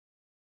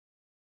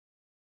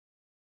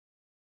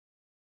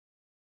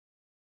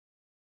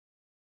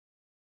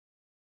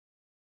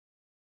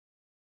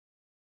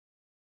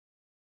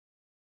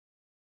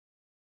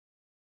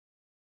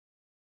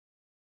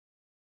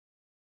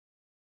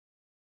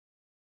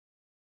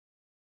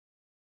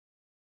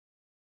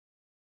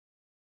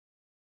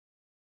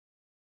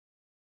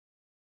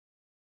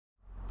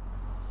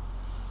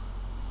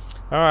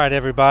All right,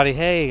 everybody.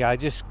 Hey, I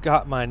just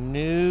got my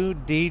new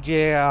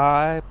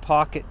DJI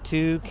Pocket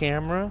 2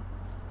 camera,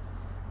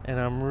 and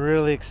I'm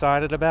really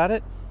excited about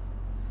it.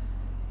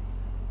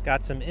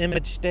 Got some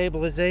image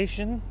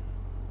stabilization.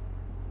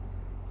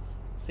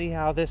 See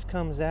how this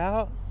comes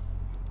out.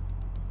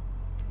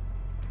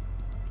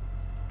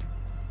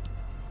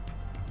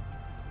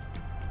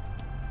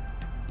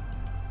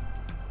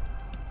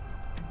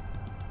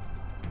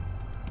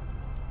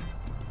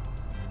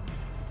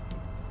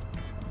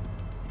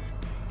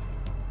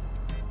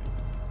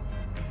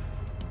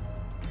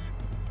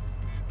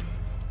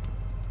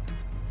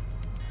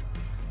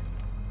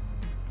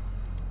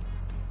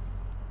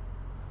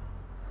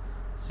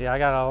 See, I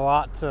got a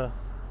lot to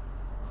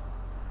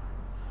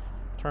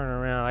turn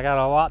around. I got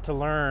a lot to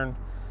learn.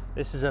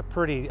 This is a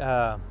pretty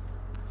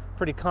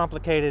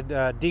complicated,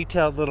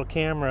 detailed little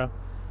camera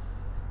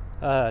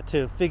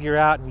to figure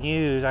out and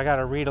use. I got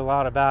to read a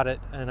lot about it,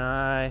 and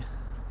let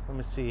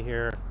me see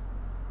here.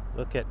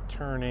 Look at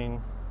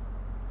turning.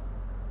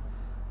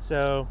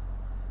 So,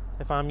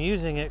 if I'm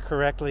using it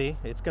correctly,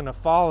 it's going to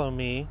follow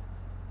me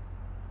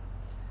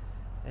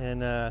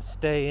and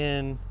stay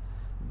in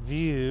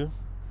view.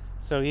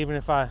 So even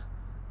if I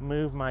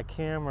move my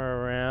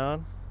camera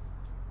around,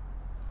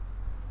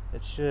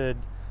 it should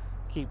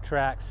keep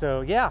track.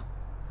 So yeah,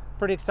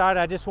 pretty excited.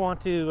 I just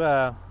want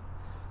to,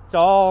 it's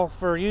all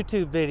for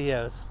YouTube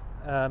videos,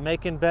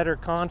 making better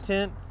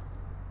content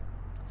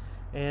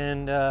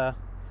and, a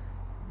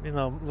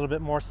little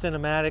bit more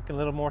cinematic, a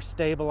little more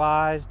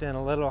stabilized and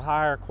a little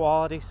higher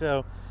quality.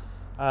 So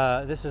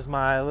this is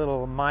my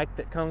little mic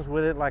that comes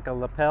with it, like a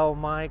lapel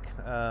mic.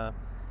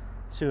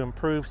 To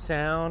improve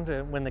sound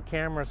when the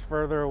camera's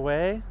further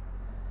away.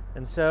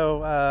 And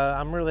so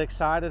I'm really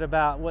excited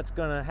about what's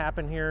going to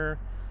happen here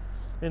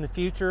in the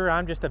future.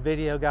 I'm just a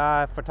video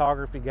guy,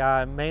 photography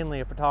guy, mainly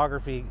a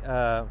photography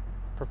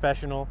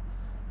professional,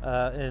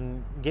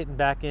 and getting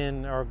back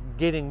in or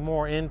getting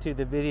more into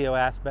the video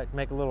aspect,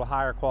 make a little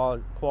higher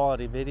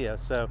quality video.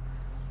 So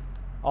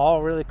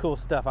all really cool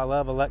stuff. I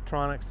love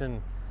electronics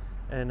and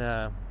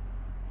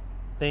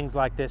things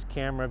like this,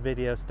 camera,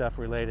 video stuff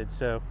related.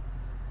 So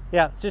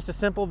yeah, it's just a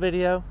simple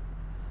video.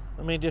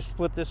 Let me just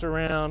flip this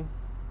around.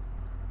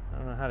 I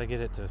don't know how to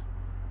get it to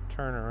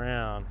turn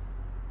around.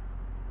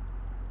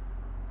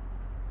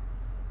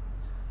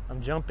 I'm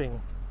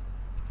jumping.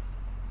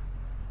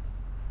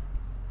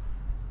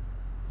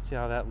 Let's see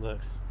how that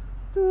looks.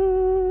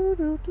 I'm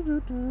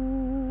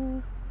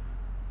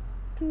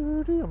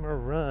gonna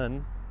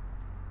run.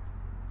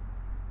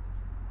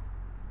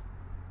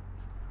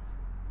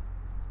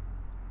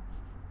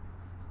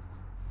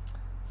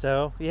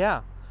 So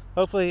yeah.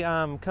 Hopefully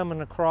I'm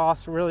coming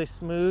across really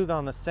smooth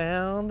on the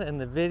sound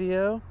and the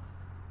video.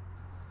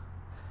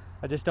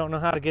 I just don't know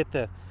how to get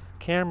the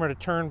camera to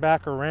turn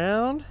back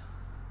around.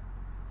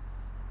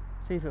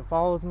 See if it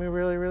follows me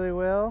really, really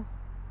well.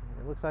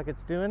 It looks like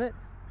it's doing it.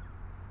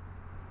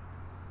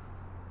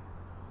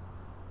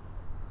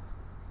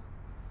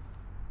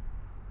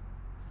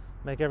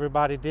 Make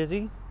everybody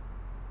dizzy.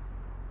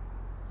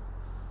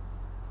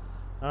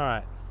 All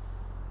right.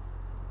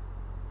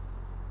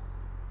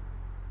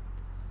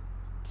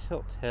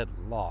 Tilt head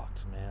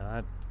locked, man.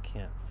 I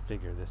can't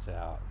figure this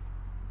out.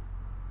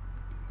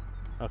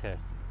 Okay.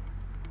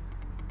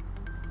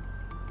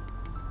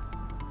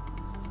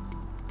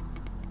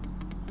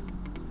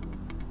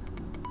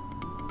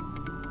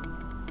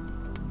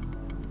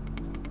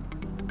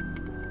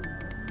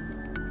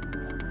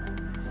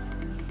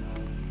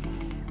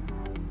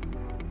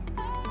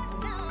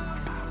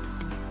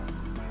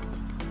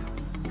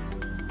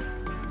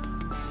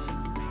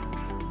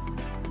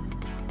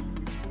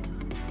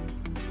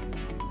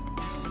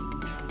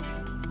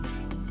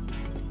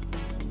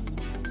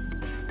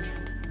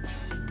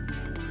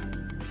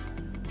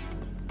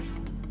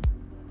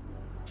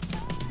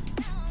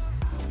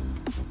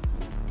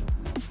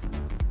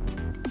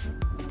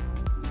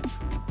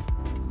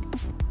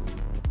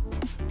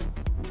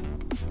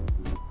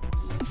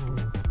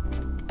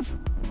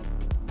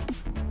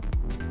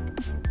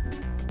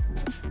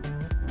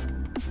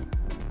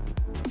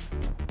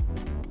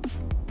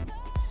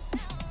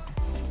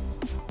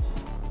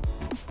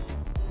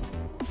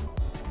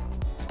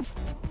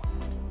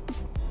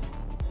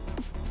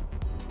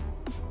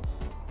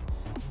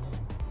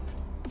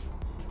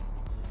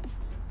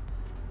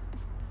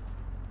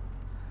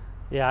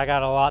 Yeah, I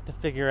got a lot to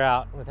figure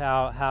out with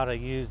how to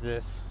use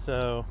this.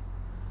 So,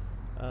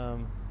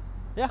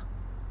 yeah,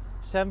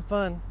 just having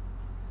fun.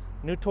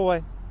 New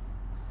toy.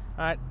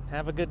 All right,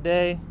 have a good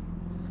day,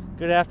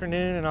 good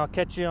afternoon, and I'll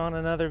catch you on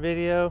another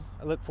video.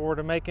 I look forward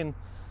to making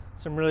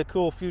some really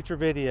cool future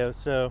videos.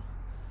 So,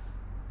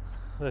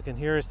 look, and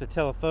here's the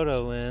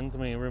telephoto lens.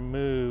 Let me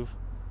remove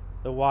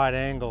the wide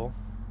angle.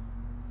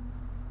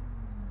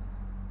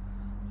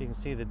 You can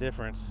see the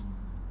difference.